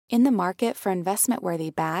In the market for investment-worthy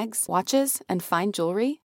bags, watches, and fine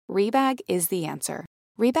jewelry, Rebag is the answer.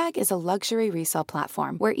 Rebag is a luxury resale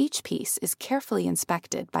platform where each piece is carefully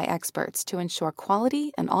inspected by experts to ensure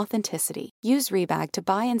quality and authenticity. Use Rebag to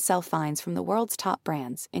buy and sell finds from the world's top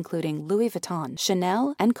brands, including Louis Vuitton,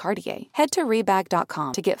 Chanel, and Cartier. Head to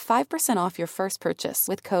Rebag.com to get 5% off your first purchase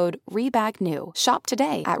with code REBAGNEW. Shop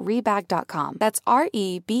today at Rebag.com. That's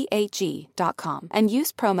REBAG.com. And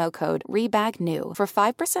use promo code REBAGNEW for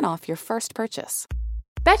 5% off your first purchase.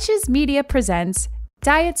 Betches Media presents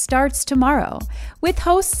Diet Starts Tomorrow with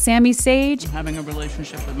hosts Sammy Sage, I'm having a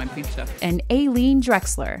relationship with my pizza, and Aileen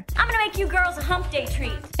Drexler. I'm gonna make you girls a hump day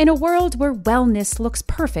treat. In a world where wellness looks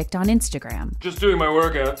perfect on Instagram, Just doing my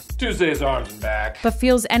workout. Tuesdays, arms and back. but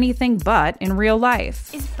feels anything but in real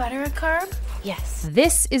life. Is butter a carb? Yes.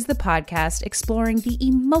 This is the podcast exploring the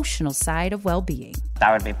emotional side of well-being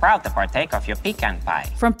I would be proud to partake of your pecan pie.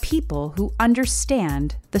 from people who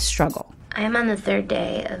understand the struggle. I am on the third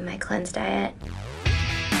day of my cleanse diet.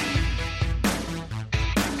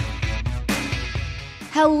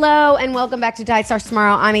 Hello and welcome back to Diet Starts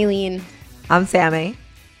Tomorrow. I'm Aileen. I'm Sammy.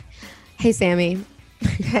 Hey, Sammy.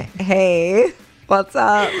 Hey, what's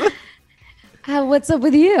up? What's up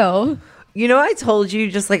with you? You know, I told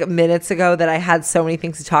you just like minutes ago that I had so many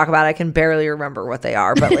things to talk about. I can barely remember what they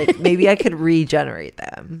are, but like maybe I could regenerate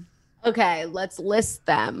them. Okay, let's list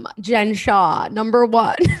them. Jen Shah, number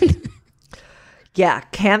one. Yeah,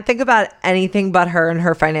 can't think about anything but her and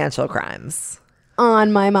her financial crimes.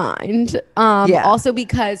 On my mind. Yeah. Also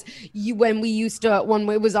because when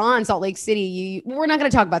it was on Salt Lake City, we're not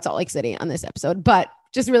going to talk about Salt Lake City on this episode, but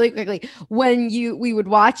just really quickly, when we would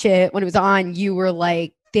watch it, when it was on, you were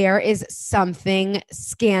like, there is something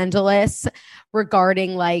scandalous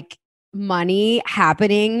regarding like money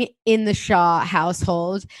happening in the Shaw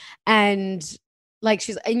household. And like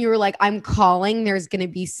you were like, I'm calling, there's going to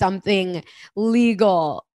be something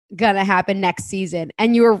legal going to happen next season.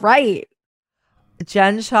 And you were right.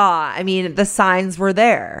 Jen Shah, I mean, the signs were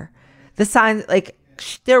there. The signs, like,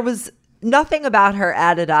 there was nothing about her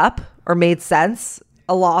added up or made sense.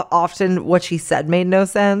 Often what she said made no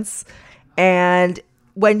sense. And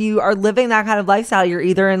when you are living that kind of lifestyle, you're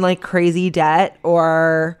either in like crazy debt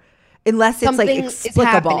or unless it's Something like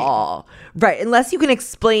explicable. Right. Unless you can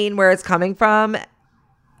explain where it's coming from,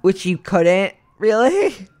 which you couldn't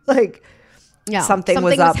really. Like, Yeah, something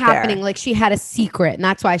was up happening. there. Like she had a secret, and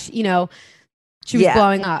that's why she was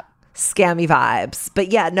blowing up. Scammy vibes.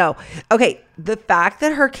 But yeah, no. Okay, the fact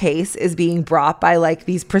that her case is being brought by like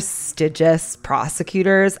these prestigious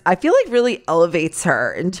prosecutors, I feel like really elevates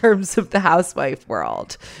her in terms of the housewife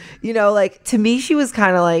world. You know, like to me, she was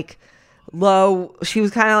kind of like low. She was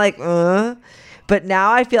kind of like, But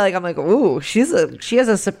now I feel like I'm like, ooh, she has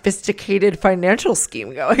a sophisticated financial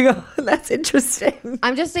scheme going on. That's interesting.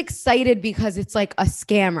 I'm just excited because it's like a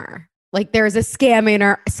scammer. Like there's a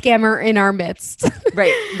scammer in our midst.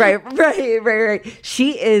 Right.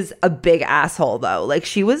 She is a big asshole though. Like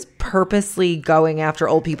she was purposely going after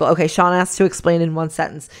old people. Okay, Sean asked to explain in one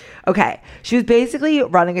sentence. Okay, she was basically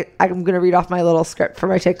running I'm going to read off my little script for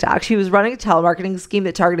my TikTok. She was running a telemarketing scheme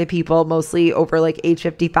that targeted people mostly over like age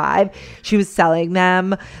 55. She was selling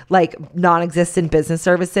them like non-existent business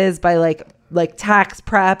services by like tax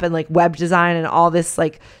prep and like web design and all this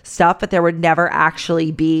like stuff, but there would never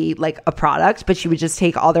actually be like a product, but she would just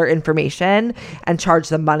take all their information and charge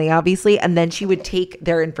them money, obviously. And then she would take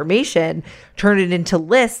their information, turn it into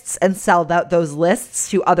lists and sell those lists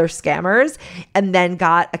to other scammers and then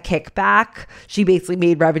got a kickback. She basically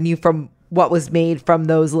made revenue from what was made from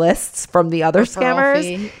those lists from the other scammers.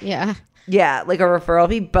 Fee. Yeah. Yeah, like a referral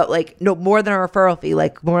fee, but like no more than a referral fee,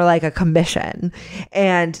 like more like a commission.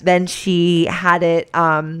 And then she had it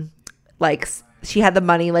she had the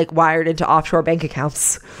money like wired into offshore bank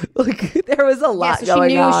accounts. Like there was a lot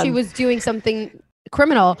going on. She knew she was doing something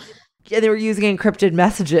criminal. Yeah, they were using encrypted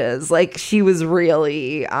messages. Like she was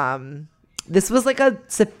really this was like a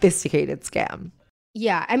sophisticated scam.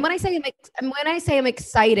 Yeah, and when I say I'm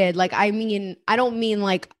excited, like I don't mean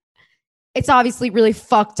like it's obviously really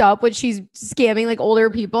fucked up when she's scamming like older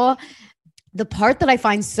people. The part that I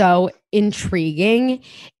find so intriguing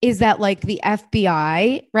is that like the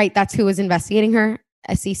FBI, right? That's who was investigating her.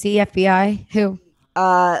 SEC, FBI, who?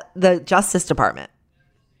 The Justice Department.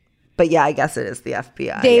 But yeah, I guess it is the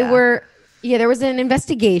FBI. There was an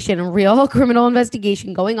investigation, a real criminal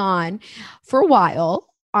investigation going on for a while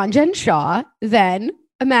on Jen Shah. Then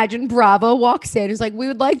imagine Bravo walks in, is like, we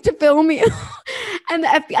would like to film you. And the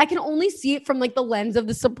FBI, I can only see it from like the lens of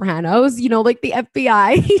The Sopranos, like the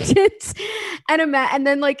FBI agents, and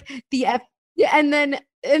then like and then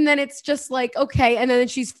And then it's just like, okay. And then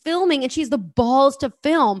she's filming and she's the balls to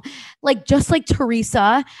film, like just like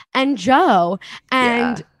Teresa and Joe.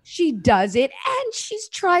 And she does it. And she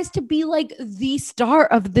tries to be like the star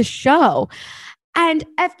of the show. And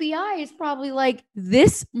FBI is probably like,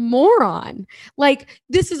 this moron, like,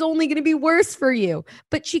 this is only going to be worse for you.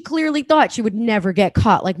 But she clearly thought she would never get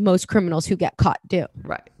caught like most criminals who get caught do.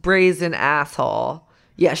 Right. Brazen asshole.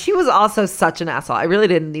 Yeah, she was also such an asshole. I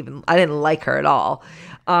didn't like her at all.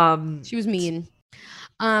 She was mean.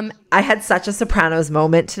 I had such a Sopranos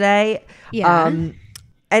moment today. Yeah.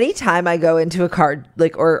 Anytime I go into a car,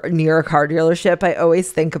 like, or near a car dealership, I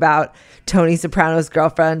always think about Tony Soprano's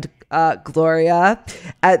girlfriend, Gloria,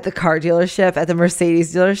 at the car dealership, at the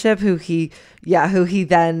Mercedes dealership, who he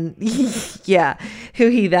then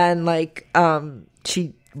like,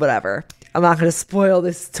 whatever. I'm not going to spoil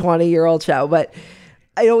this 20-year-old show, but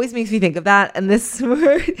it always makes me think of that. And this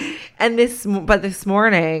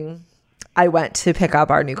morning I went to pick up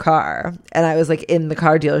our new car and I was like in the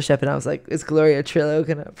car dealership and I was like, is Gloria Trillo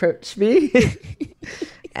going to approach me?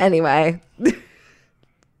 Anyway.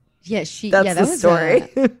 Yeah, that's the story.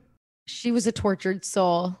 She was a tortured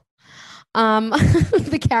soul.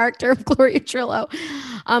 The character of Gloria Trillo.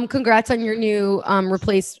 Congrats on your new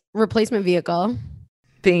replacement vehicle.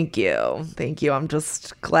 Thank you. I'm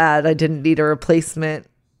just glad I didn't need a replacement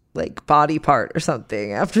like body part or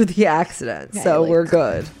something after the accident. Okay, so we're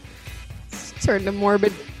good. Turned a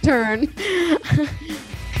morbid turn.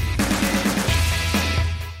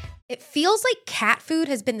 It feels like cat food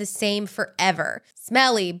has been the same forever.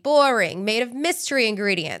 Smelly, boring, made of mystery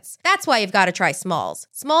ingredients. That's why you've got to try Smalls.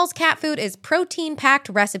 Smalls cat food is protein-packed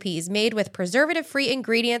recipes made with preservative-free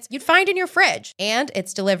ingredients you'd find in your fridge, and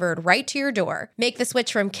it's delivered right to your door. Make the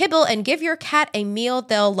switch from kibble and give your cat a meal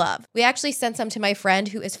they'll love. We actually sent some to my friend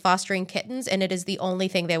who is fostering kittens, and it is the only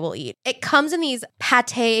thing they will eat. It comes in these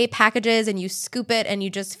pate packages, and you scoop it, and you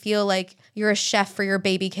just feel like you're a chef for your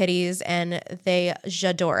baby kitties, and they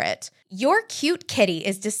j'adore it. Your cute kitty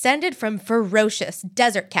is descended from ferocious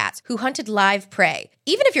desert cats who hunted live prey.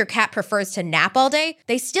 Even if your cat prefers to nap all day,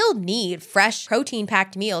 they still need fresh,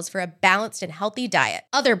 protein-packed meals for a balanced and healthy diet.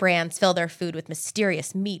 Other brands fill their food with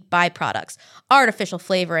mysterious meat byproducts, artificial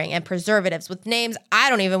flavoring, and preservatives with names I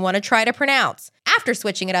don't even want to try to pronounce. After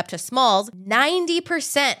switching it up to Smalls,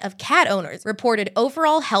 90% of cat owners reported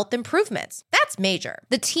overall health improvements. That's major.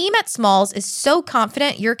 The team at Smalls is so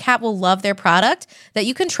confident your cat will love their product that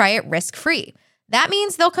you can try it risk-free. That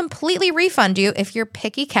means they'll completely refund you if your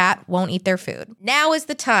picky cat won't eat their food. Now is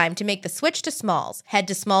the time to make the switch to Smalls. Head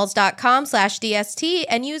to smalls.com/DST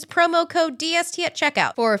and use promo code DST at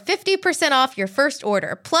checkout for 50% off your first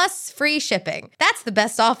order, plus free shipping. That's the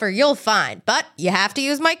best offer you'll find, but you have to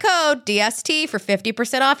use my code DST for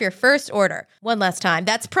 50% off your first order. One last time,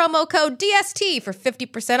 that's promo code DST for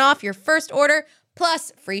 50% off your first order,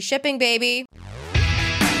 plus free shipping, baby.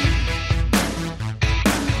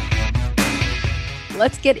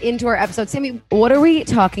 Let's get into our episode. Sammy, what are we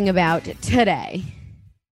talking about today?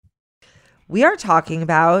 We are talking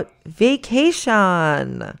about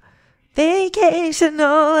vacation. Vacation,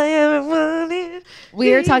 all I ever wanted.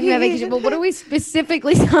 We are talking about vacation, but what are we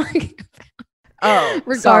specifically talking about?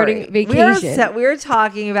 Regarding vacation. We're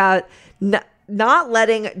talking about not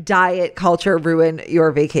letting diet culture ruin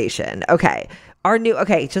your vacation. Okay.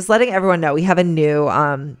 Just letting everyone know, we have a new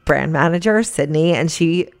brand manager, Sydney, and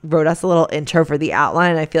she wrote us a little intro for the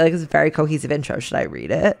outline. I feel like it's a very cohesive intro. Should I read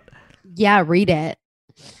it? Yeah, read it.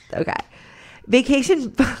 Okay.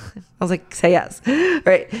 Vacation, I was like, say yes.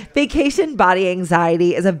 Right. Vacation body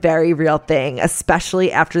anxiety is a very real thing,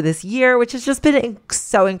 especially after this year, which has just been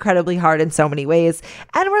so incredibly hard in so many ways.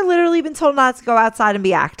 And we're literally been told not to go outside and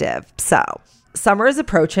be active. So summer is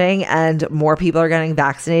approaching and more people are getting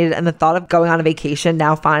vaccinated, and the thought of going on a vacation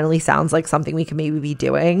now finally sounds like something we can maybe be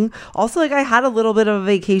doing. Also, like, I had a little bit of a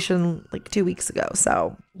vacation like 2 weeks ago,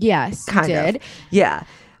 so yes, kind of. Yeah.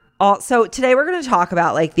 So today we're going to talk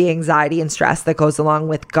about like the anxiety and stress that goes along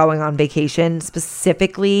with going on vacation,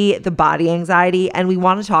 specifically the body anxiety, and we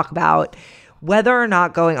want to talk about whether or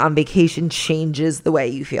not going on vacation changes the way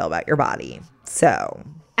you feel about your body.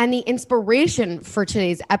 And the inspiration for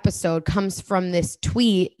today's episode comes from this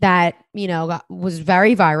tweet that, was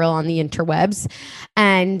very viral on the interwebs.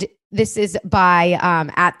 And this is by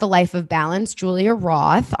at The Life of Balance, Julia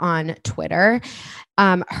Roth on Twitter.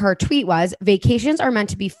 Her tweet was, "Vacations are meant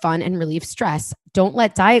to be fun and relieve stress. Don't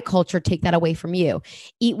let diet culture take that away from you.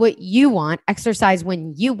 Eat what you want, exercise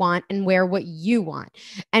when you want, and wear what you want."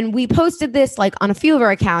 And we posted this like on a few of our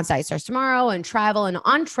accounts, Diet Starts Tomorrow and Travel. And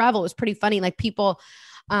on Travel, it was pretty funny. Like people,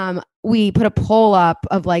 we put a poll up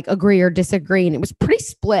of like agree or disagree, and it was pretty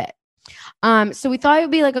split. So we thought it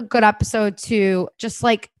would be like a good episode to just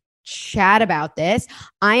like chat about this.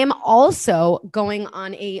 I am also going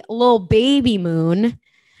on a little baby moon,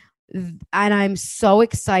 and I'm so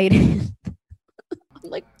excited.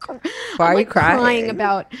 Why are you crying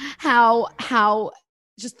about how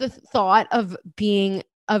just the thought of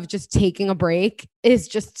just taking a break is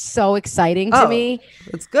just so exciting to me.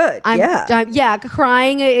 It's good. I'm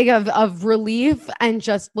crying of relief, and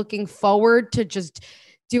just looking forward to just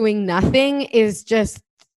doing nothing is just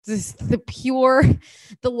the pure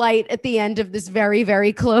delight at the end of this very,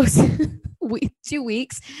 very close 2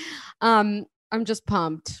 weeks. I'm just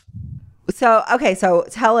pumped. So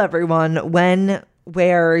tell everyone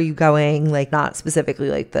where are you going? Like, not specifically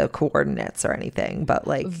like the coordinates or anything, but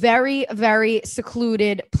like very, very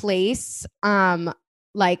secluded place.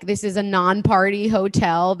 Like, this is a non-party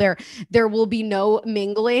hotel. There will be no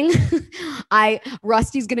mingling.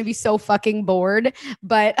 Rusty's gonna be so fucking bored.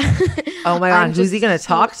 But oh my god, who's he gonna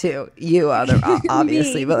talk to? You,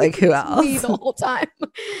 obviously, but like who else? Me the whole time.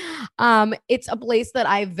 It's a place that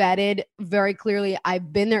I vetted very clearly.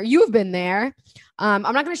 I've been there. You've been there. I'm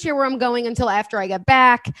not gonna share where I'm going until after I get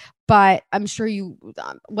back, but I'm sure you,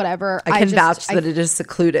 whatever. I can vouch that it is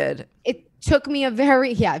secluded. It took me a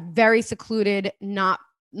very secluded, not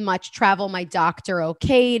much travel. My doctor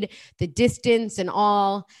okayed the distance and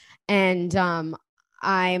all. And that's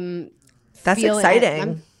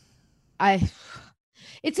exciting.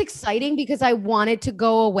 It's exciting because I wanted to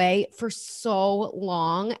go away for so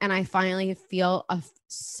long, and I finally feel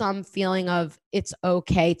some feeling of it's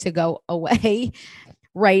okay to go away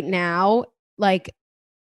right now. Like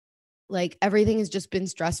everything has just been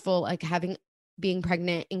stressful. Like being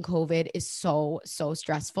pregnant in COVID is so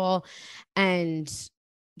stressful, and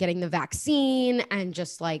getting the vaccine, and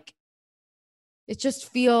just like, it just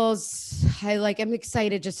feels, I'm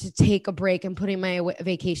excited just to take a break, and putting my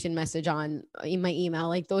vacation message on in my email,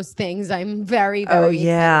 like those things I'm very, very excited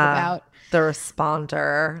about. The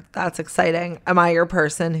responder. That's exciting. Am I your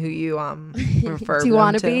person who you refer Do you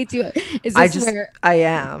want to be? Is this I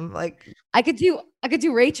am. Like, I could do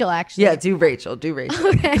Rachel, actually. Yeah, do Rachel.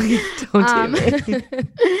 Okay. Don't do me.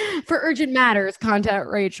 For urgent matters, contact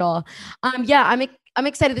Rachel. I'm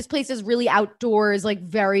excited. This place is really outdoors, like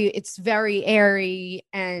it's very airy,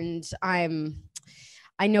 and I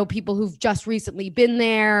know people who've just recently been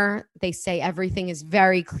there. They say everything is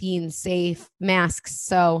very clean, safe, masks.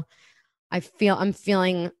 So I'm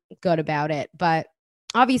feeling good about it, but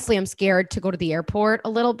obviously I'm scared to go to the airport a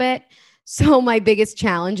little bit. So my biggest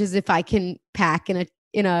challenge is if I can pack in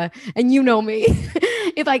a, and you know me,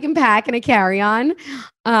 if I can pack in a carry-on.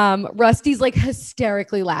 Rusty's like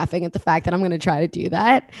hysterically laughing at the fact that I'm going to try to do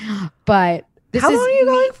that. But how long are you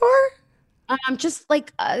going for? Just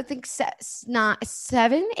like, I think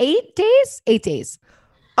 8 days. 8 days.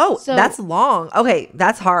 Oh, so that's long. Okay.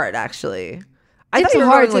 That's hard, actually. I thought you were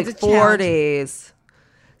hard, going like 4 days.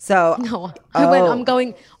 So no, I'm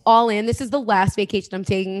going all in. This is the last vacation I'm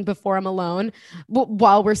taking before I'm alone,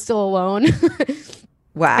 while we're still alone.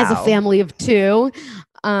 Wow. As a family of 2.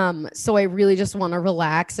 So I really just want to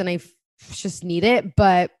relax, and I just need it.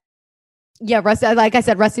 But yeah, Rusty, like I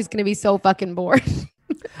said, Rusty's going to be so fucking bored.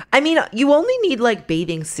 I mean, you only need like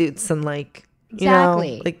bathing suits and like, you know,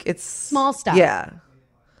 like it's small stuff. Yeah.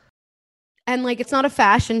 And like, it's not a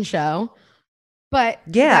fashion show, but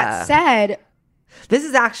yeah. That said, this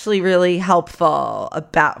is actually really helpful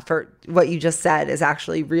for what you just said is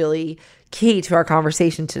actually really key to our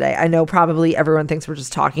conversation today. I know probably everyone thinks we're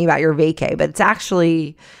just talking about your vacay, but it's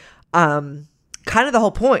actually kind of the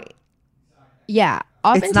whole point. Yeah.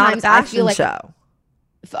 It's not a fashion show.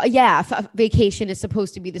 Vacation is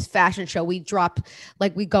supposed to be this fashion show. We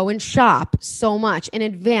go and shop so much in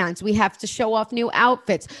advance. We have to show off new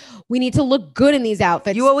outfits. We need to look good in these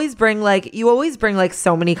outfits. You always bring like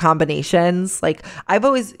so many combinations. Like I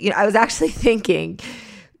was actually thinking,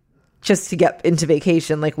 just to get into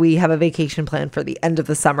vacation, like we have a vacation plan for the end of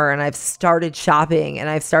the summer, and I've started shopping, and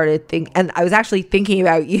and I was actually thinking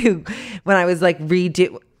about you when I was like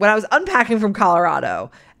when I was unpacking from Colorado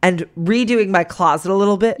and redoing my closet a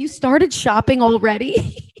little bit. You started shopping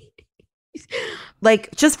already?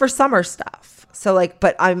 Like just for summer stuff. So like,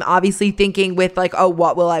 but I'm obviously thinking with like, oh,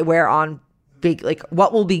 what will I wear on like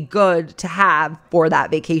what will be good to have for that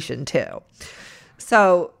vacation too.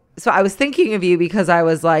 So I was thinking of you because I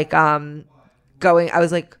was like I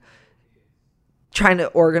was like trying to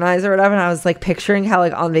organize or whatever, and I was like picturing how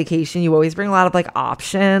like on vacation you always bring a lot of like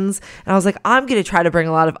options, and I was like, I'm gonna try to bring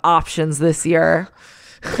a lot of options this year.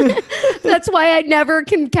 That's why I never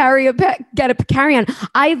can get a carry-on.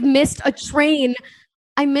 I missed a train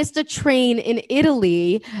in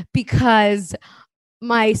Italy because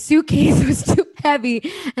my suitcase was too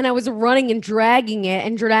heavy and I was running and dragging it.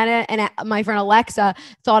 And Jordana and my friend Alexa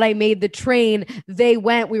thought I made the train. We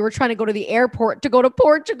were trying to go to the airport to go to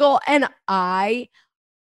Portugal. And that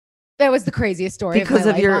was the craziest story because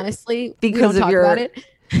of my life, honestly. Because of your,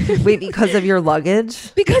 wait, because of your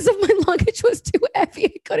luggage? Because of my luggage was too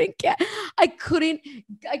heavy. I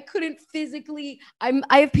couldn't physically, I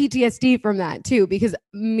have PTSD from that too, because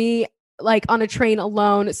me, like on a train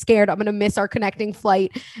alone, scared I'm gonna miss our connecting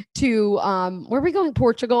flight to where are we going?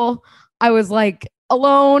 Portugal. I was like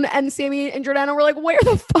alone, and Sammy and Jordana were like, where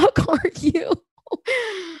the fuck are you?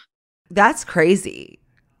 That's crazy.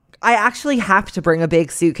 I actually have to bring a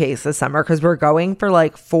big suitcase this summer because we're going for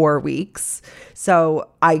like 4 weeks. So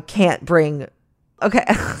I can't bring. Okay,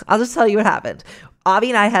 I'll just tell you what happened. Avi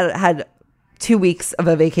and I had 2 weeks of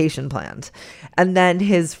a vacation planned. And then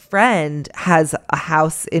his friend has a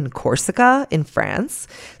house in Corsica in France.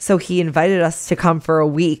 So he invited us to come for a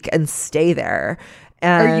week and stay there.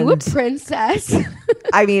 And are you a princess?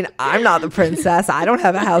 I mean, I'm not the princess. I don't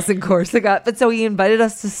have a house in Corsica. But so he invited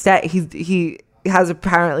us to stay. He has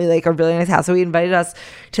apparently like a really nice house. So he invited us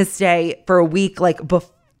to stay for a week, like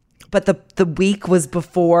but the week was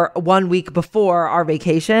 1 week before our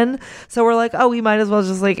vacation. So we're like, oh, we might as well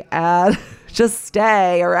just like just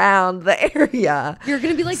stay around the area. You're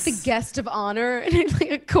going to be like the guest of honor in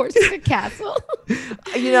like a Corsica castle.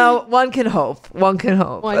 One can hope. One could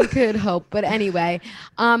hope. But anyway,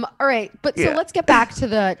 all right. But so let's get back to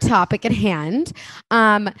the topic at hand.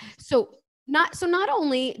 So not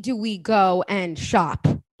only do we go and shop,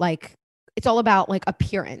 like it's all about like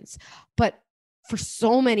appearance, but for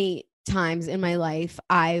so many times in my life,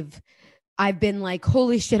 I've been like,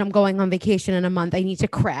 holy shit, I'm going on vacation in a month. I need to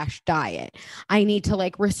crash diet. I need to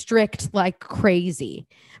like restrict like crazy.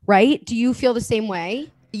 Right? Do you feel the same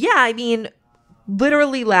way? Yeah. I mean,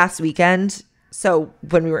 literally last weekend. So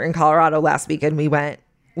when we were in Colorado last weekend, we had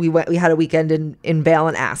a weekend in Vail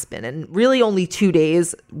and Aspen, and really only 2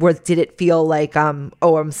 days did it feel like, I'm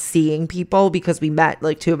seeing people, because we met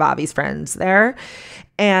like 2 of Avi's friends there.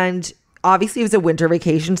 And obviously it was a winter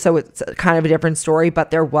vacation, so it's kind of a different story,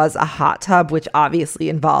 but there was a hot tub, which obviously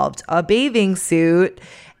involved a bathing suit.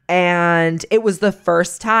 And it was the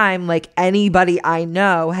first time like anybody I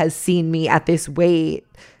know has seen me at this weight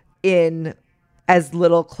in as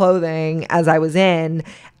little clothing as I was in.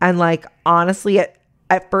 And like, honestly,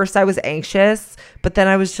 at first I was anxious, but then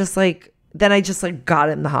I was just like, got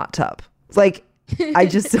in the hot tub. Like, I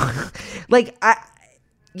just, like,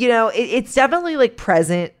 it's definitely like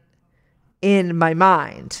present in my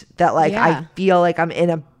mind that like I feel like I'm in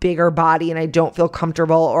a bigger body and I don't feel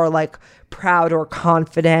comfortable or like proud or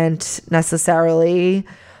confident necessarily,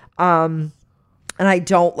 and I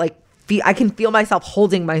don't like I can feel myself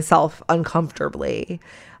holding myself uncomfortably,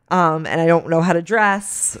 and I don't know how to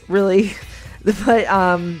dress really, but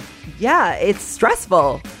it's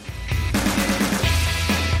stressful.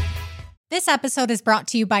 This episode is brought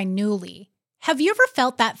to you by Nuuly. Have you ever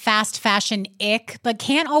felt that fast fashion ick, but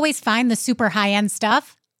can't always find the super high-end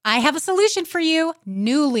stuff? I have a solution for you,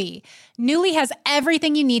 Nuuly. Nuuly has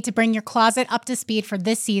everything you need to bring your closet up to speed for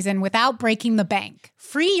this season without breaking the bank.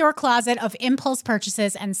 Free your closet of impulse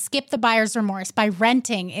purchases and skip the buyer's remorse by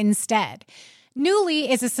renting instead. Nuuly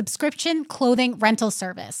is a subscription clothing rental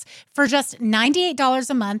service. For just $98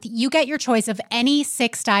 a month, you get your choice of any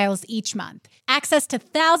 6 styles each month. Access to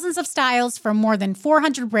thousands of styles from more than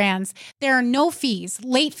 400 brands. There are no fees,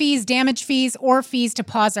 late fees, damage fees, or fees to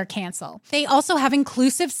pause or cancel. They also have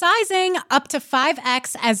inclusive sizing, up to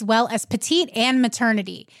 5X, as well as petite and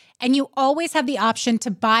maternity. And you always have the option to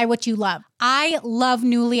buy what you love. I love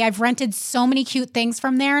Nuuly. I've rented so many cute things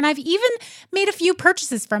from there, and I've even made a few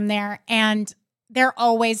purchases from there, and they're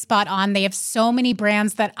always spot on. They have so many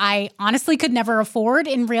brands that I honestly could never afford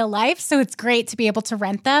in real life, so it's great to be able to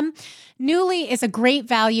rent them. Nuuly is a great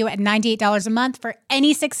value at $98 a month for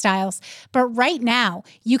any 6 styles, but right now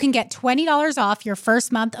you can get $20 off your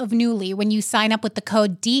first month of Nuuly when you sign up with the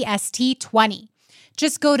code DST20.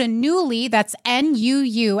 Just go to Nuuly, that's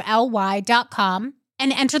NUULY.com,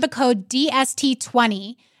 and enter the code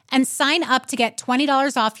DST20 and sign up to get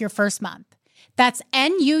 $20 off your first month. That's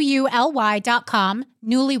NUULY.com,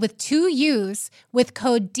 Nuuly with 2 U's, with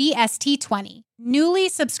code DST20. Nuuly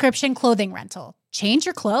subscription clothing rental. Change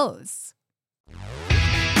your clothes.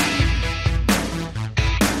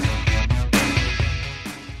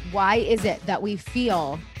 Why is it that we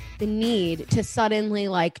feel the need to suddenly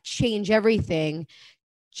like change everything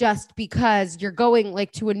just because you're going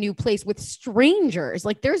like to a new place with strangers?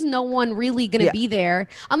 Like there's no one really going to be there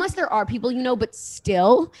unless there are people, but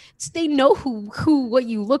still they know what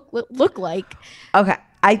you look like. Okay.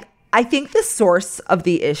 I think the source of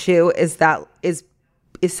the issue is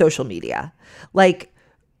social media. Like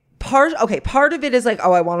part of it is like,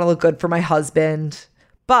 oh, I want to look good for my husband.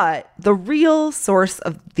 But the real source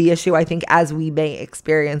of the issue, I think, as we may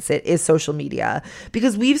experience it, is social media.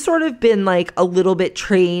 Because we've sort of been like a little bit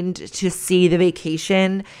trained to see the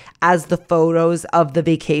vacation as the photos of the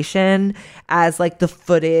vacation, as like the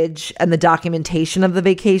footage and the documentation of the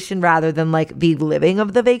vacation rather than like the living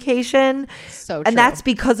of the vacation. So true. And that's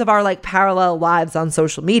because of our like parallel lives on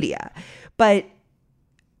social media. But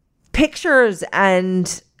pictures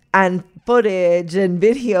and footage and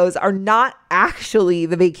videos are not actually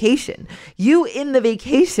the vacation. You in the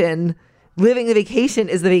vacation, living the vacation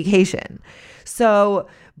is the vacation. So,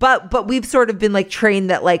 but we've sort of been like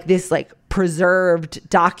trained that like this like preserved,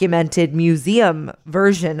 documented museum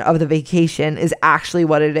version of the vacation is actually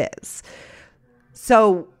what it is.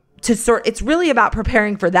 So it's really about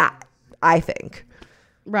preparing for that, I think.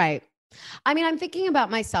 Right. I mean, I'm thinking about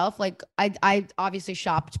myself. Like, I obviously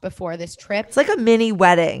shopped before this trip. It's like a mini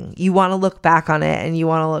wedding. You want to look back on it and you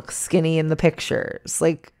want to look skinny in the pictures.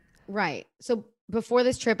 Like, right. So before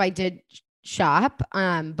this trip, I did shop,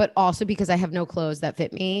 but also because I have no clothes that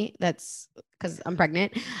fit me. That's because I'm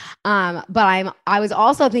pregnant. But I was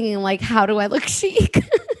also thinking like, how do I look chic?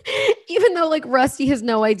 Even though like Rusty has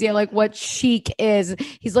no idea like what chic is.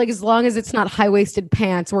 He's like, as long as it's not high-waisted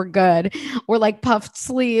pants, we're good. Or like puffed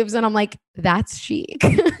sleeves. And I'm like, that's chic.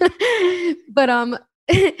 But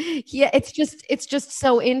yeah, it's just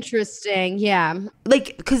so interesting. Yeah.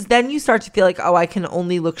 Like, because then you start to feel like, oh, I can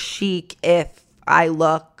only look chic if I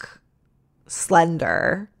look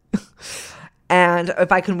slender. And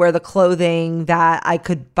if I can wear the clothing that I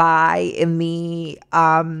could buy in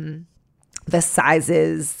the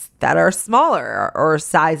sizes that are smaller or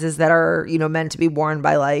sizes that are, you know, meant to be worn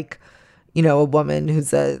by like, you know, a woman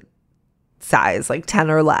who's a size like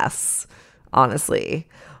 10 or less, honestly.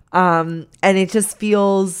 And it just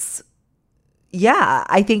feels, yeah,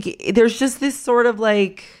 I think there's just this sort of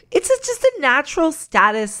like, it's just a natural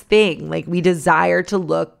status thing. Like we desire to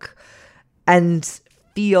look and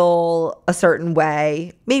feel a certain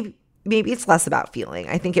way. Maybe it's less about feeling.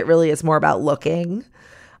 I think it really is more about looking.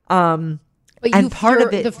 But part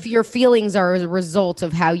of it, your feelings are a result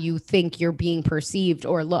of how you think you're being perceived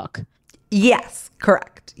or look. Yes,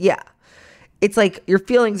 correct. Yeah. It's like your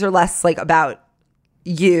feelings are less like about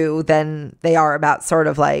you than they are about sort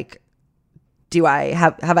of like,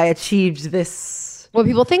 have I achieved this? What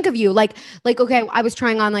people think of you. Like, okay, I was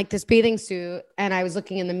trying on like this bathing suit and I was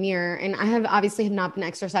looking in the mirror and I have not been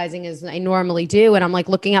exercising as I normally do. And I'm like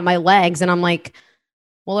looking at my legs and I'm like,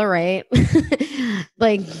 well, all right.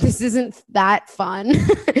 Like, this isn't that fun,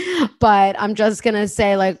 but I'm just going to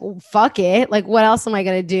say like, fuck it. Like, what else am I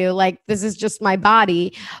going to do? Like, this is just my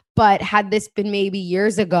body. But had this been maybe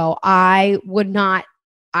years ago, I don't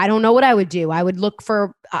know what I would do. I would look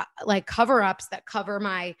for like cover-ups that cover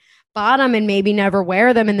my bottom and maybe never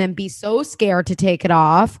wear them and then be so scared to take it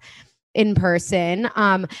off in person.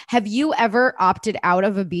 Have you ever opted out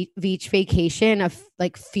of a beach vacation of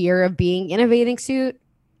like fear of being in a bathing suit?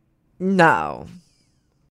 No.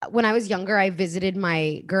 When I was younger, I visited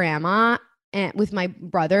my grandma and with my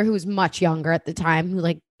brother, who was much younger at the time, who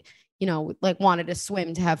like, you know, like wanted to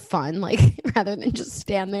swim to have fun, like rather than just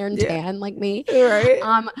stand there and tan like me. Right.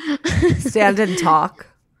 Stand and talk.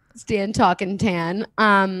 Stand, talk, and tan.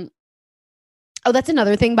 Oh, that's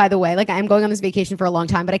another thing, by the way. Like, I'm going on this vacation for a long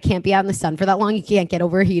time, but I can't be out in the sun for that long. You can't get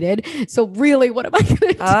overheated. So really, what am I going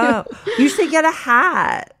to do? Oh, you should get a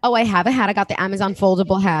hat. Oh, I have a hat. I got the Amazon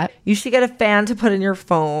foldable hat. You should get a fan to put in your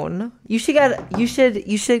phone. You should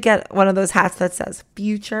get one of those hats that says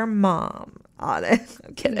 "Future Mom" on it.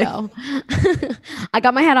 I'm kidding. No. I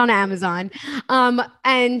got my hat on Amazon.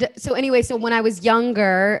 And so anyway, so when I was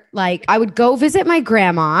younger, like I would go visit my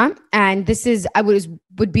grandma, and I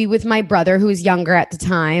would be with my brother who was younger at the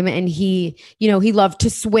time, and he loved to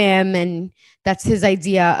swim, and that's his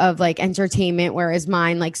idea of like entertainment, whereas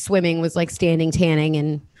mine, like swimming, was like standing, tanning,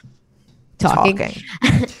 and talking.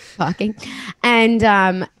 And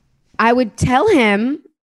I would tell him,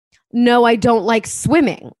 no, I don't like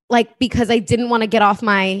swimming, like because I didn't want to get off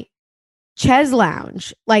my chaise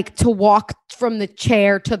lounge, like to walk from the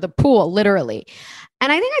chair to the pool, literally.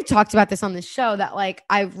 And I think I've talked about this on the show that like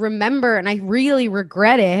I remember, and I really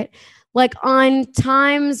regret it, like on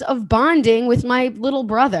times of bonding with my little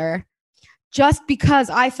brother, just because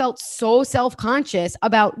I felt so self-conscious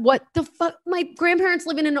about what the fuck, my grandparents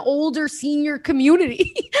live in an older senior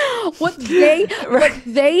community, what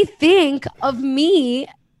they think of me,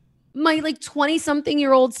 my like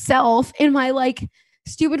 20-something-year-old self in my like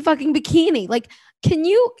stupid fucking bikini. Like Can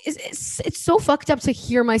you, it's so fucked up to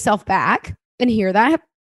hear myself back and hear that.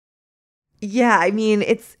 Yeah. I mean,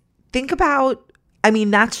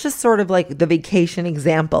 that's just sort of like the vacation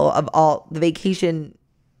example of all the vacation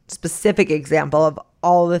specific example of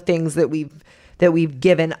all the things that we've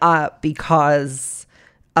given up because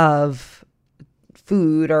of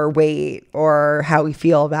food or weight or how we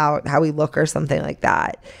feel about how we look or something like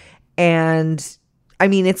that. And I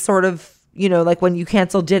mean, it's sort of, like when you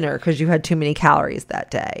cancel dinner because you had too many calories that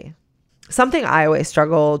day. Something I always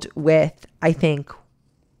struggled with, I think,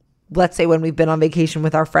 let's say when we've been on vacation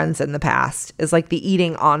with our friends in the past, is like the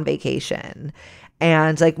eating on vacation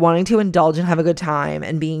and like wanting to indulge and have a good time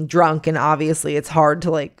and being drunk. And obviously it's hard to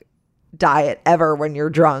like diet ever when you're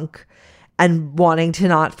drunk, and wanting to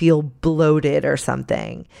not feel bloated or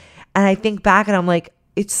something. And I think back and I'm like,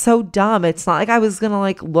 it's so dumb. It's not like I was going to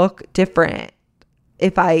like look different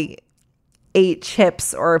if I ate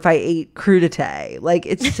chips or if I ate crudité. Like,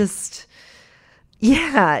 it's just,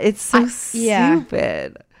 yeah, it's so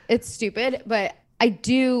stupid. It's stupid, but I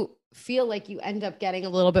do feel like you end up getting a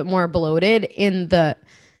little bit more bloated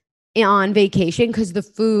on vacation because the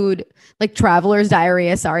food, like traveler's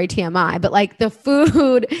diarrhea, sorry, TMI, but like the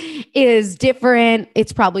food is different.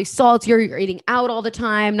 It's probably saltier. You're eating out all the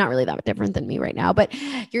time. Not really that different than me right now, but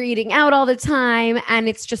you're eating out all the time. And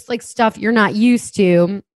it's just like stuff you're not used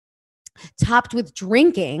to, topped with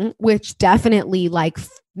drinking, which definitely like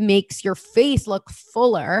makes your face look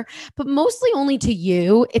fuller, but mostly only to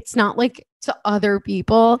you. It's not like to other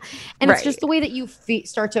people. And It's just the way that you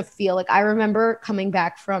start to feel. Like I remember coming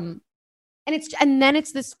back from, and then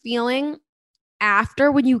it's this feeling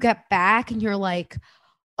after when you get back and you're like,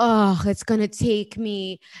 oh, it's going to take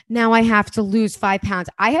me. Now I have to lose 5 pounds.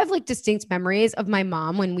 I have like distinct memories of my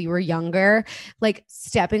mom when we were younger, like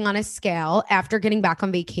stepping on a scale after getting back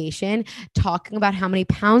on vacation, talking about how many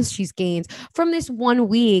pounds she's gained from this 1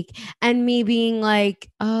 week, and me being like,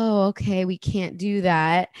 oh, okay, we can't do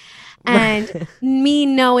that. And me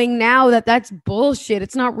knowing now that that's bullshit.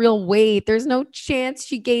 It's not real weight. There's no chance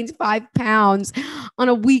she gains 5 pounds on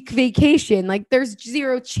a week vacation. Like there's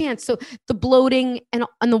zero chance. So the bloating and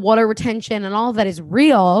the water retention and all of that is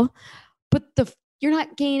real, but you're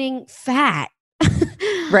not gaining fat.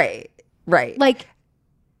 Right. Like,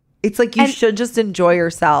 it's like you should just enjoy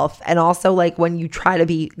yourself. And also like when you try to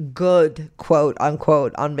be good, quote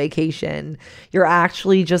unquote, on vacation, you're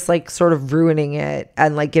actually just like sort of ruining it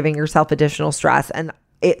and like giving yourself additional stress. And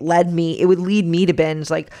it would lead me to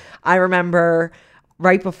binge. Like I remember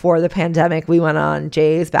right before the pandemic, we went on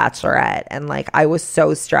Jay's Bachelorette, and like I was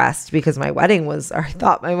so stressed because I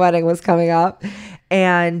thought my wedding was coming up.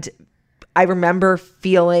 And I remember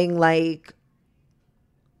feeling like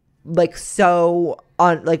so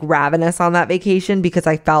on like ravenous on that vacation because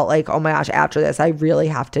I felt like, oh my gosh, after this I really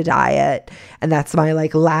have to diet and that's my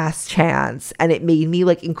like last chance. And it made me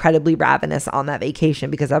like incredibly ravenous on that vacation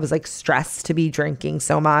because I was like stressed to be drinking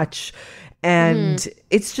so much. And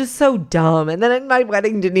it's just so dumb. And then my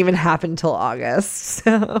wedding didn't even happen till August.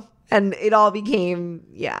 So, and it all became,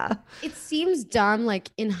 It seems dumb like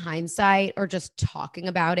in hindsight or just talking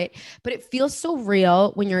about it, but it feels so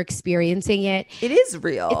real when you're experiencing it. It is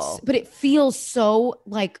real. But it feels so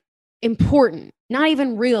like important. Not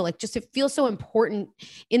even real. Like just it feels so important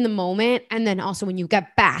in the moment. And then also when you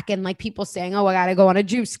get back and like people saying, oh, I got to go on a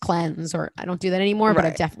juice cleanse, or I don't do that anymore, but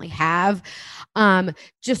I definitely have.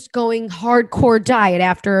 Just going hardcore diet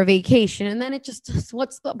after a vacation. And then it just,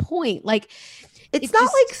 what's the point? Like, it's not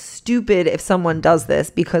like stupid if someone does this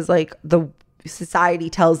because like the society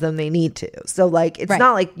tells them they need to. So like, it's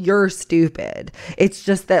not like you're stupid. It's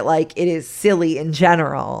just that like, it is silly in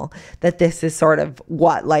general that this is sort of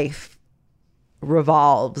what life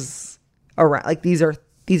revolves around. Like these are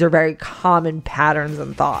very common patterns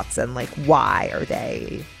and thoughts, and like, why are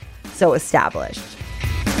they so established?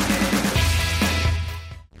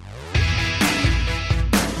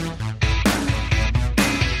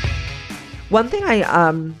 One thing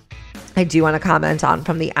I do want to comment on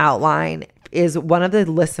from the outline is one of the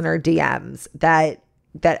listener DMs that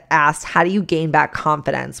asked, how do you gain back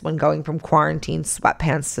confidence when going from quarantine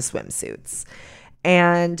sweatpants to swimsuits?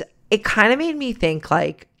 And it kind of made me think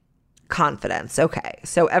like, confidence. Okay.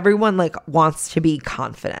 So everyone like wants to be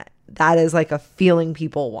confident. That is like a feeling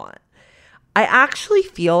people want. I actually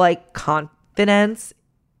feel like confidence,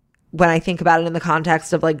 when I think about it in the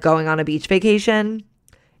context of like going on a beach vacation,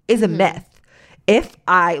 is a myth. If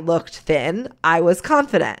I looked thin, I was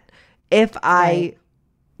confident. If I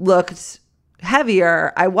looked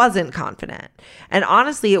heavier, I wasn't confident. And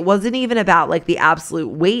honestly, it wasn't even about like the absolute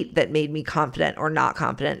weight that made me confident or not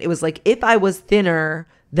confident. It was like if I was thinner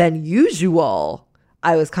than usual,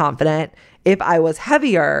 I was confident. if I was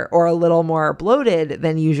heavier or a little more bloated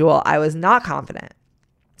than usual, I was not confident.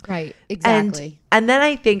 Right. Exactly. And then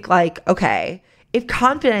I think like, okay, if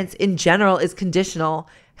confidence in general is conditional,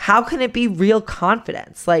 how can it be real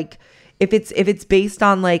confidence? Like if it's based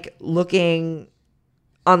on like looking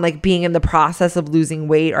on like being in the process of losing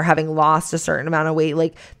weight or having lost a certain amount of weight,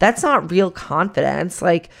 like that's not real confidence.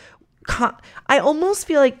 Like I almost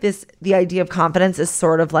feel like the idea of confidence is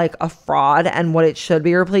sort of like a fraud, and what it should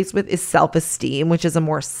be replaced with is self-esteem, which is a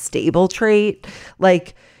more stable trait.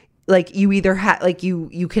 Like you either have like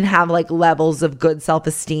you can have like levels of good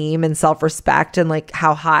self-esteem and self-respect, and like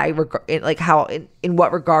how high like how in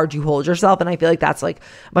what regard you hold yourself, and I feel like that's like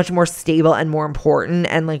much more stable and more important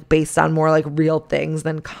and like based on more like real things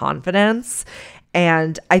than confidence.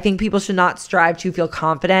 And I think people should not strive to feel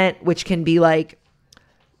confident, which can be like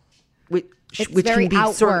which very can be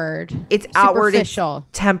outward. It's outward, it's superficial,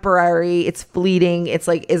 temporary, it's fleeting. It's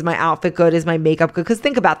like, is my outfit good? Is my makeup good? Because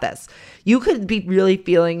think about this. You could be really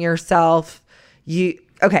feeling yourself. You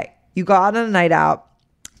go out on a night out.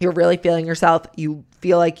 You're really feeling yourself. You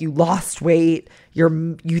feel like you lost weight.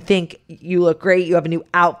 You think you look great. You have a new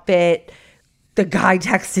outfit. The guy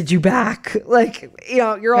texted you back. Like,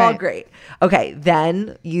 you're all great. Okay.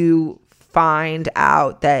 Then you find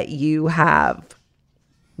out that you have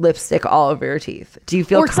lipstick all over your teeth. Do you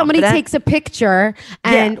feel or confident? Somebody takes a picture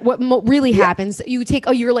and what really happens,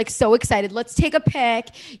 you're like so excited, let's take a pic,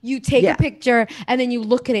 you take a picture, and then you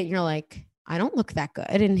look at it and you're like, I don't look that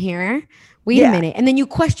good in here, wait a minute, and then you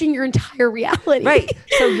question your entire reality. Right.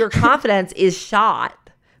 So your confidence is shot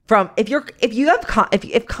from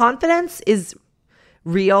if confidence is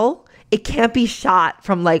real, it can't be shot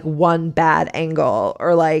from like one bad angle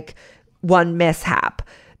or like one mishap.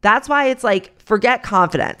 That's why it's like, forget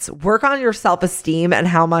confidence. Work on your self-esteem and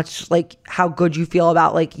how good you feel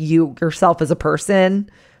about like yourself as a person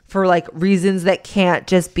for like reasons that can't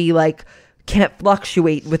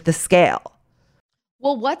fluctuate with the scale.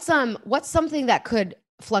 Well, what's something that could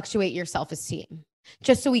fluctuate your self-esteem?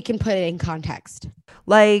 Just so we can put it in context.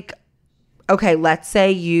 Like, okay, let's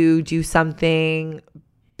say you do something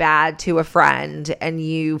bad to a friend and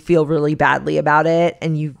you feel really badly about it,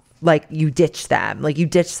 and you ditch them. Like you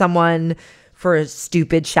ditch someone for a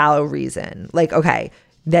stupid, shallow reason. Like, okay,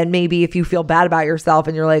 then maybe if you feel bad about yourself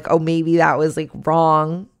and you're like, oh, maybe that was like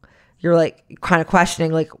wrong, you're like kind of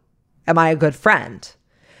questioning, like, am I a good friend?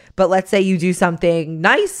 But let's say you do something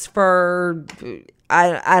nice for,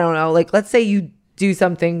 I don't know, like let's say you do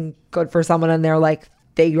something good for someone and they're like,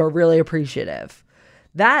 you're really appreciative.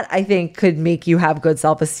 That I think could make you have good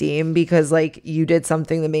self-esteem because like you did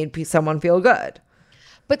something that made someone feel good.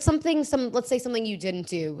 But let's say something you didn't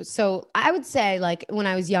do. So I would say like when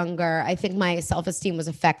I was younger, I think my self-esteem was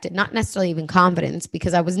affected, not necessarily even confidence,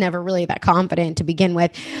 because I was never really that confident to begin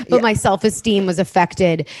with, but my self-esteem was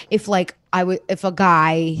affected if a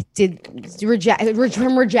guy did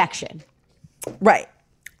rejection. Right.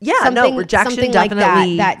 Yeah, rejection something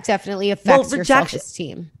definitely. Like that definitely affects your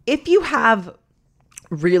self-esteem. If you have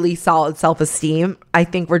really solid self-esteem, I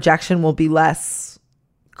think rejection will be less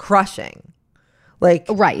crushing. Like,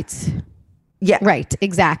 right. Yeah. Right.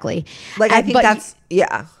 Exactly. Like, I think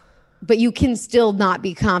but you can still not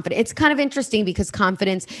be confident. It's kind of interesting because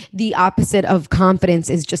confidence, the opposite of confidence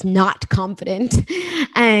is just not confident.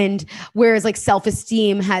 And whereas like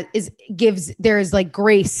self-esteem there's like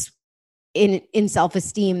grace in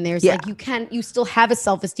self-esteem. There's like, you still have a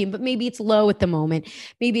self-esteem, but maybe it's low at the moment.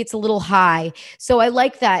 Maybe it's a little high. So I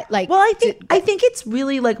like that. Like, well, I think it's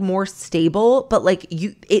really like more stable, but like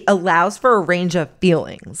it allows for a range of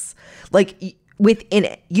feelings. Like within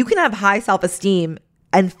it, you can have high self-esteem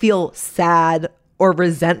and feel sad or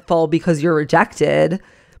resentful because you're rejected,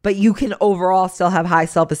 but you can overall still have high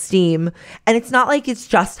self-esteem. And it's not like it's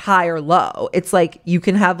just high or low. It's like, you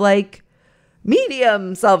can have like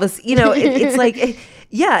medium self-esteem, it's like,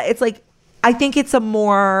 it's like, I think it's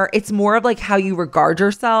more of like how you regard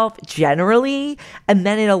yourself generally. And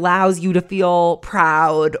then it allows you to feel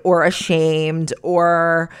proud or ashamed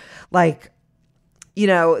or like,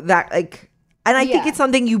 that like, and I think it's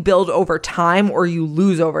something you build over time or you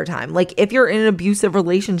lose over time. Like if you're in an abusive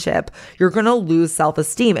relationship, you're going to lose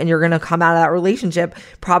self-esteem and you're going to come out of that relationship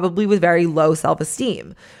probably with very low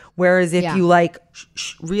self-esteem. Whereas if you like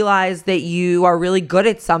realize that you are really good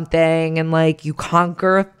at something and like you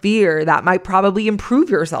conquer a fear, that might probably improve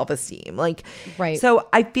your self-esteem. Like, right. So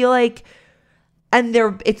I feel like, and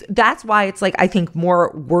that's why it's like, I think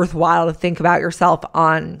more worthwhile to think about yourself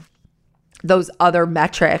on those other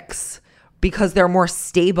metrics because they're more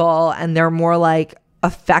stable and they're more like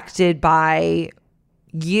affected by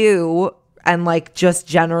you and like just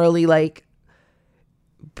generally like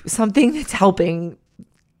something that's helping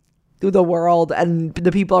the world and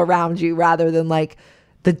the people around you, rather than like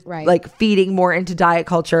like feeding more into diet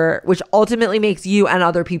culture, which ultimately makes you and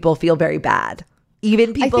other people feel very bad.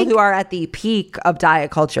 Even people who are at the peak of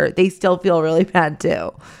diet culture, they still feel really bad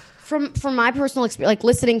too. From my personal experience, like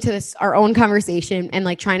listening to this, our own conversation, and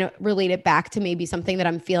like trying to relate it back to maybe something that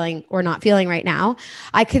I'm feeling or not feeling right now,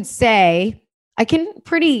 I can say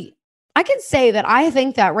that I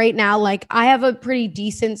think that right now, like I have a pretty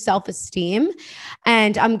decent self-esteem,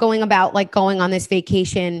 and I'm going about like going on this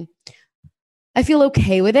vacation. I feel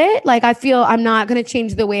okay with it. Like I feel I'm not going to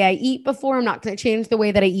change the way I eat before. I'm not going to change the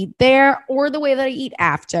way that I eat there or the way that I eat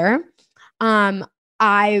after. But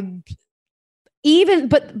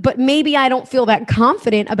maybe I don't feel that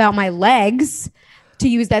confident about my legs, to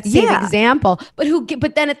use that same example.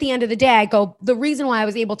 But then at the end of the day, I go, the reason why I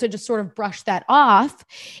was able to just sort of brush that off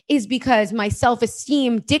is because my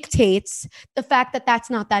self-esteem dictates the fact that that's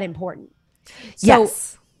not that important. So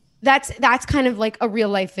yes. That's kind of like a real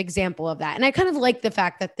life example of that. And I kind of like the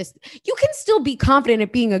fact that you can still be confident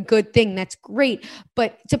at being a good thing. That's great.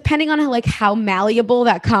 But depending on how malleable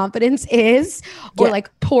that confidence is, or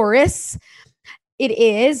like porous it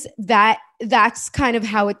is, that's kind of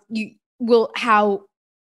how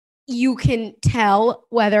you can tell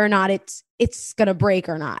whether or not it's going to break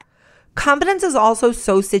or not. Confidence is also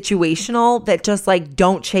so situational that just like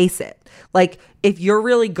don't chase it. Like if you're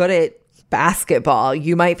really good at basketball,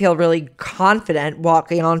 you might feel really confident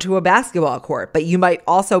walking onto a basketball court, but you might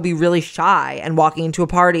also be really shy and walking into a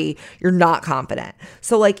party, you're not confident.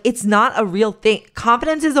 So like it's not a real thing.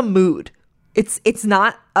 Confidence is a mood. It's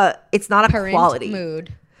not a current quality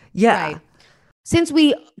mood. Yeah. Right. Since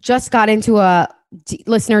we just got into a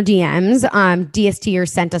listener DMs, DSTer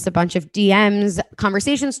sent us a bunch of DMs,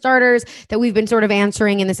 conversation starters that we've been sort of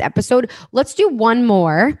answering in this episode. Let's do one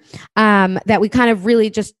more that we kind of really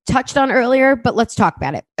just touched on earlier, but let's talk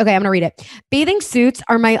about it. Okay, I'm going to read it. Bathing suits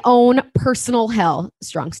are my own personal hell.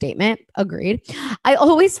 Strong statement. Agreed. I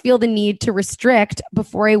always feel the need to restrict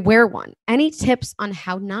before I wear one. Any tips on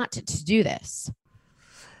how not to do this?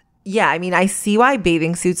 Yeah, I mean, I see why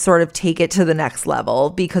bathing suits sort of take it to the next level,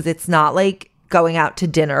 because it's not like going out to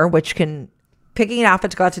dinner, picking an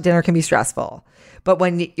outfit to go out to dinner can be stressful. But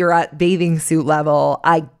when you're at bathing suit level,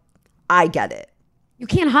 I get it. You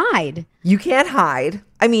can't hide.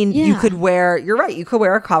 I mean, you're right. You could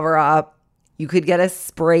wear a cover up. You could get a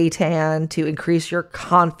spray tan to increase your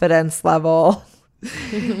confidence level.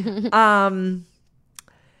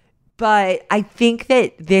 But I think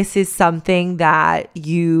that this is something that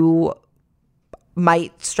you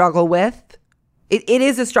might struggle with. It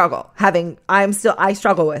is a struggle. I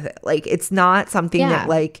struggle with it. Like, it's not something that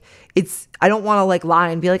like, I don't want to like lie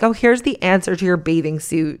and be like, oh, here's the answer to your bathing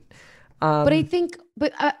suit. But I think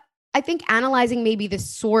analyzing maybe the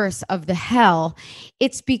source of the hell,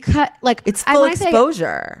 it's because like it's full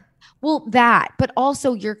exposure. But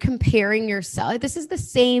also you're comparing yourself. This is the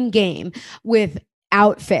same game with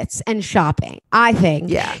outfits and shopping. I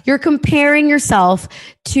think you're comparing yourself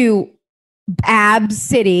to Abs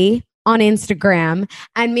City on Instagram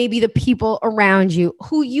and maybe the people around you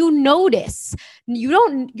who you notice.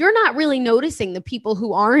 You're not really noticing the people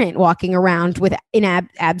who aren't walking around in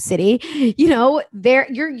Ab City. You know, there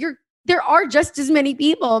are just as many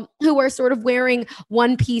people who are sort of wearing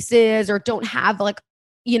one pieces or don't have like,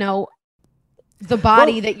 you know, the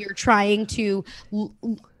body that you're trying to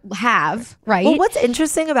have, right? Well, what's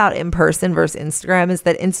interesting about in person versus Instagram is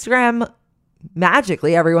that Instagram,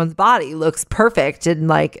 magically everyone's body looks perfect and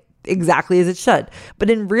like exactly as it should. But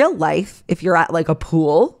in real life, if you're at like a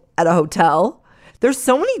pool at a hotel, there's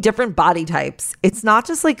so many different body types. It's not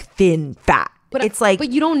just like thin, fat.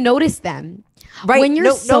 But you don't notice them. Right. When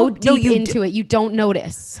you're deep into it, you don't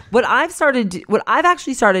notice. What I've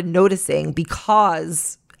actually started noticing,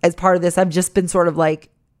 because as part of this, I've just been sort of like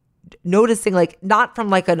noticing, like not from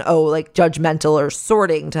like like judgmental or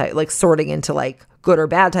sorting into like good or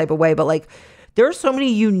bad type of way, but like there are so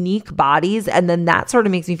many unique bodies, and then that sort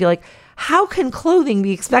of makes me feel like, how can clothing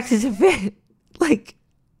be expected to fit? Like,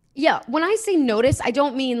 yeah, when I say notice, I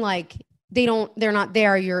don't mean like they're not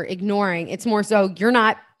there, you're ignoring. It's more so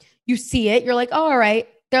you see it, you're like, oh, all right,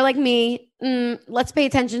 they're like me. Let's pay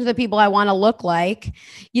attention to the people I want to look like,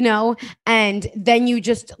 you know? And then you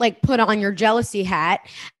just like put on your jealousy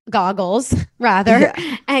goggles rather.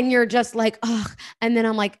 Yeah. And you're just like, oh, and then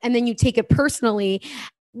I'm like, and then you take it personally.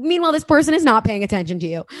 Meanwhile, this person is not paying attention to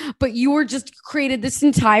you, but you were just created this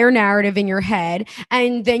entire narrative in your head,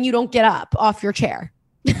 and then you don't get up off your chair.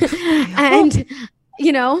 And,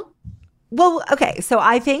 you know? Well, okay. So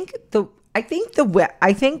I think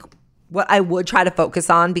what I would try to focus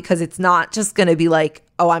on, because it's not just going to be like,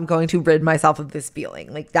 oh, I'm going to rid myself of this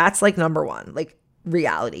feeling. Like that's like number one, like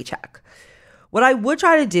reality check. What I would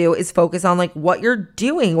try to do is focus on like what you're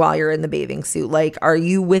doing while you're in the bathing suit. Like, are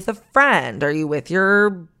you with a friend? Are you with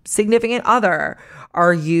your significant other?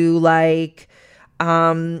 Are you like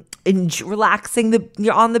relaxing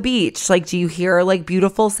you're on the beach? Like, do you hear like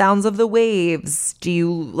beautiful sounds of the waves? Do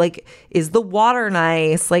you like, is the water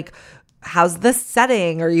nice? Like, how's the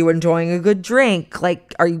setting? Are you enjoying a good drink?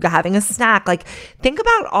 Like, are you having a snack? Like, think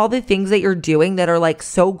about all the things that you're doing that are like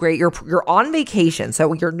so great. You're on vacation,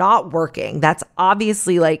 so you're not working. That's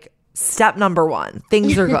obviously like step number one.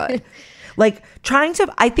 Things are good. Like trying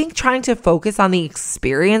to focus on the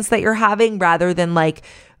experience that you're having rather than like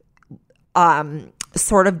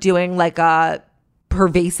sort of doing like a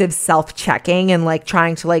pervasive self-checking and like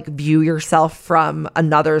trying to like view yourself from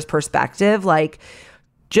another's perspective. Like,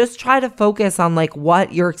 just try to focus on like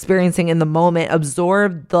what you're experiencing in the moment.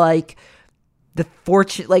 Absorb like the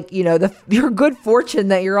fortune, like, you know, your good fortune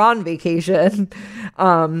that you're on vacation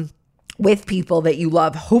with people that you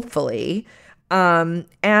love, hopefully.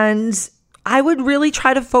 And I would really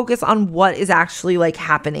try to focus on what is actually like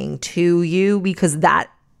happening to you, because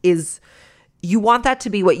you want that to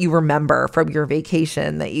be what you remember from your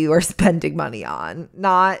vacation that you are spending money on,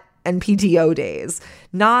 and PTO days,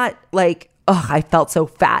 not like, oh, I felt so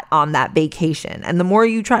fat on that vacation. And the more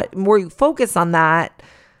you focus on that,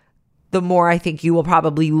 the more I think you will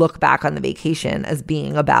probably look back on the vacation as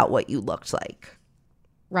being about what you looked like.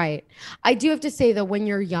 Right. I do have to say though, when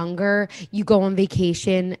you're younger, you go on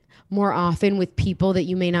vacation more often with people that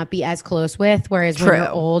you may not be as close with. Whereas when you're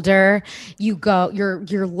older,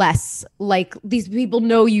 you're less like, these people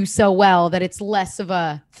know you so well that it's less of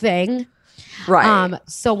a thing. Right.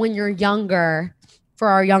 So when you're younger, for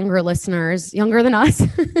our younger listeners, younger than us,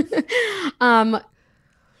 I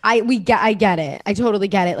get it. I totally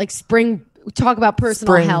get it. Like we talk about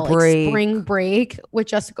personal hell, like spring break, which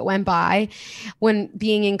Jessica went by when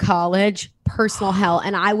being in college, personal hell.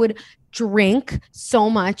 And I would drink so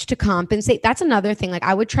much to compensate. That's another thing. Like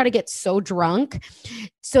I would try to get so drunk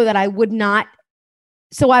so that I would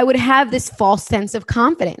have this false sense of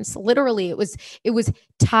confidence. Literally, it was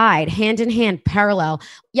tied hand in hand, parallel.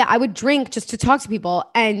 Yeah, I would drink just to talk to people,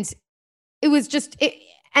 and it was just it,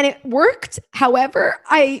 and it worked. However,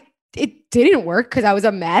 it didn't work because I was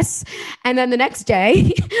a mess. And then the next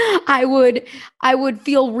day, I would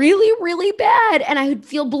feel really, really bad, and I would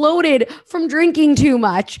feel bloated from drinking too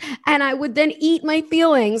much, and I would then eat my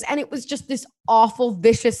feelings, and it was just this awful,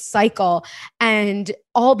 vicious cycle, and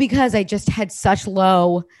all because I just had such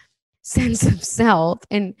low sense of self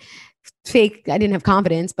and I didn't have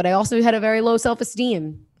confidence, but I also had a very low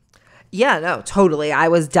self-esteem. Yeah, no, totally. I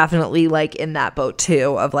was definitely like in that boat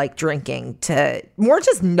too, of like drinking to more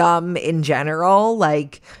just numb in general,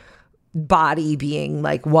 like body being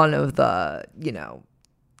like one of the, you know,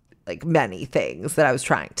 like many things that I was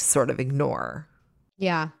trying to sort of ignore.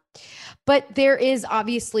 Yeah. But there is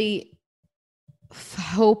obviously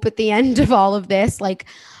hope at the end of all of this. Like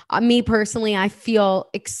me personally, I feel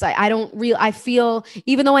excited. I feel,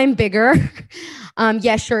 even though I'm bigger,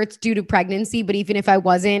 yeah, sure, it's due to pregnancy, but even if I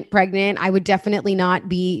wasn't pregnant, I would definitely not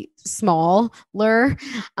be smaller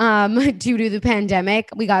due to the pandemic.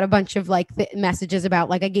 We got a bunch of like messages about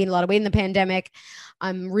like I gained a lot of weight in the pandemic.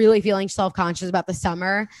 I'm really feeling self-conscious about the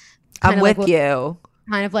summer. I'm with you.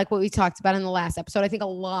 Kind of like what we talked about in the last episode. I think a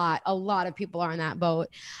lot of people are in that boat.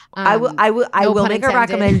 I will make a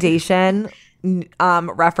recommendation.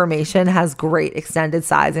 Reformation has great extended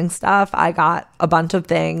sizing stuff. I got a bunch of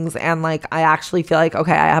things, and like I actually feel like,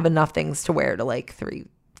 okay, I have enough things to wear to like 3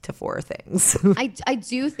 to 4 things. I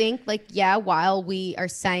do think like, yeah, while we are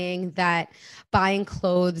saying that buying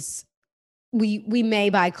clothes, we may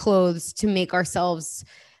buy clothes to make ourselves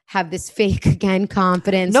have this fake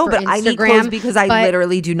confidence. No, for but Instagram, I need clothes because I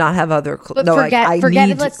literally do not have other clothes. No, forget, I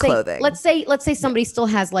need clothing. Let's say somebody still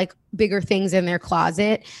has like bigger things in their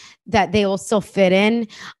closet that they will still fit in.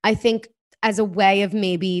 I think as a way of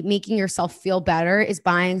maybe making yourself feel better is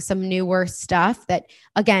buying some newer stuff that,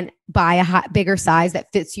 again, buy a bigger size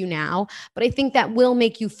that fits you now. But I think that will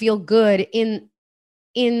make you feel good in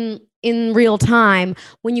real time.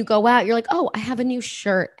 When you go out, you're like, oh, I have a new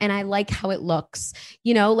shirt and I like how it looks,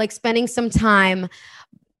 you know, like spending some time,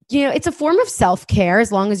 you know, it's a form of self-care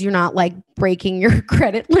as long as you're not like breaking your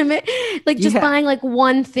credit limit, like just buying like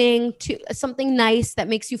one thing to something nice that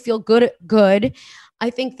makes you feel good. I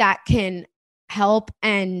think that can help.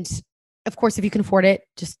 And of course, if you can afford it,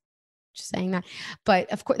 just saying that,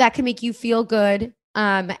 but of course that can make you feel good.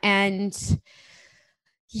 And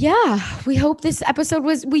Yeah, we hope this episode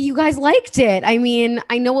you guys liked it. I mean,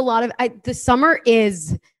 I know a lot of the summer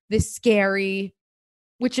is this scary,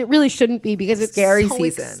 which it really shouldn't be because it's Scary so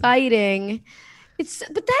season. exciting.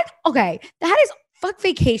 That is fuck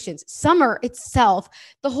vacations. Summer itself,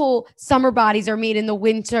 the whole summer bodies are made in the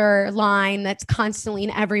winter line that's constantly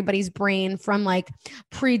in everybody's brain from like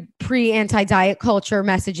pre anti-diet culture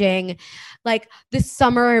messaging. Like this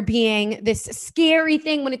summer being this scary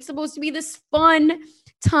thing when it's supposed to be this fun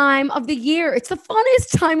time of the year. It's the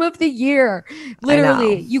funnest time of the year.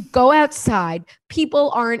 Literally, you go outside.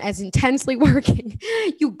 People aren't as intensely working.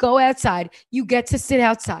 You go outside. You get to sit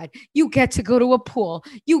outside. You get to go to a pool.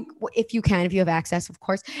 If you have access, of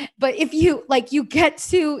course. But if you you get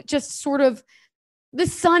to just sort of, the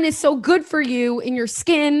sun is so good for you in your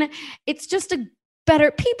skin. It's just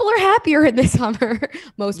people are happier in the summer.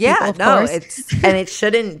 Most people, of course. And it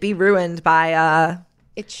shouldn't be ruined by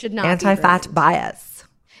it should not anti-fat bias.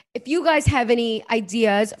 If you guys have any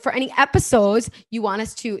ideas for any episodes you want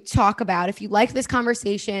us to talk about, if you like this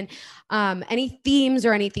conversation, any themes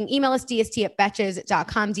or anything, email us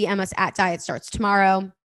dst@betches.com, DM us at Diet Starts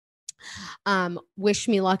Tomorrow. Wish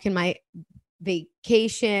me luck in my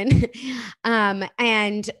vacation.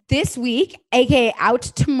 And this week, aka out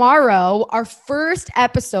tomorrow, our first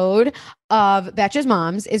episode of Betches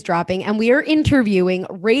Moms is dropping, and we are interviewing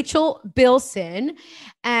Rachel Bilson.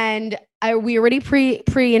 And we already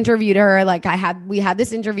pre-interviewed her. We had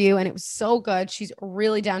this interview and it was so good. She's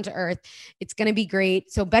really down to earth. It's going to be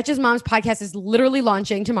great. So Betches Moms podcast is literally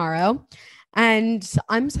launching tomorrow and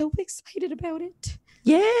I'm so excited about it.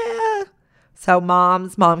 Yeah. So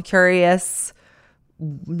mom curious,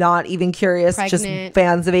 not even curious, pregnant. Just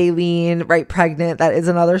fans of Aileen, right? Pregnant. That is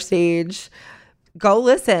another stage. Go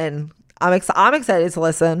listen. I'm excited to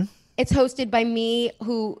listen. It's hosted by me,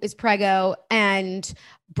 who is preggo, and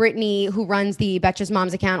Brittany, who runs the Betches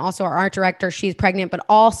Moms account, also our art director. She's pregnant, but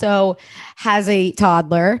also has a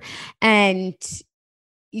toddler. And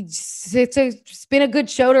it's been a good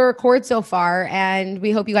show to record so far. And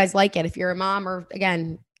we hope you guys like it. If you're a mom, or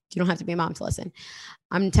again, you don't have to be a mom to listen.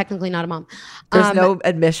 I'm technically not a mom. There's no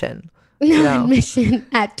admission. No admission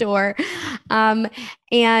at door.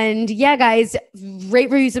 And yeah, guys,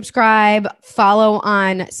 rate, review, subscribe, follow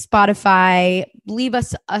on Spotify, leave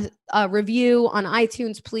us a review on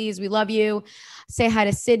iTunes, please. We love you. Say hi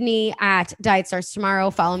to Sydney at Diet Starts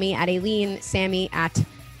Tomorrow. Follow me at Aileen, Sammy at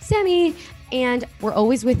Sammy. And we're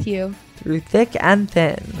always with you. Through thick and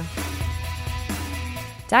thin.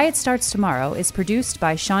 Diet Starts Tomorrow is produced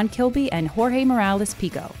by Sean Kilby and Jorge Morales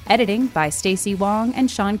Pico. Editing by Stacey Wong and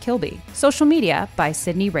Sean Kilby. Social media by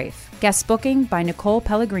Sydney Rafe. Guest booking by Nicole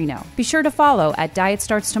Pellegrino. Be sure to follow at Diet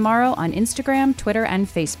Starts Tomorrow on Instagram, Twitter, and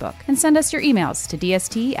Facebook. And send us your emails to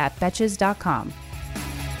dst@betches.com.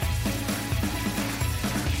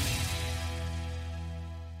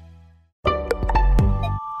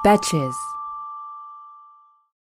 Betches.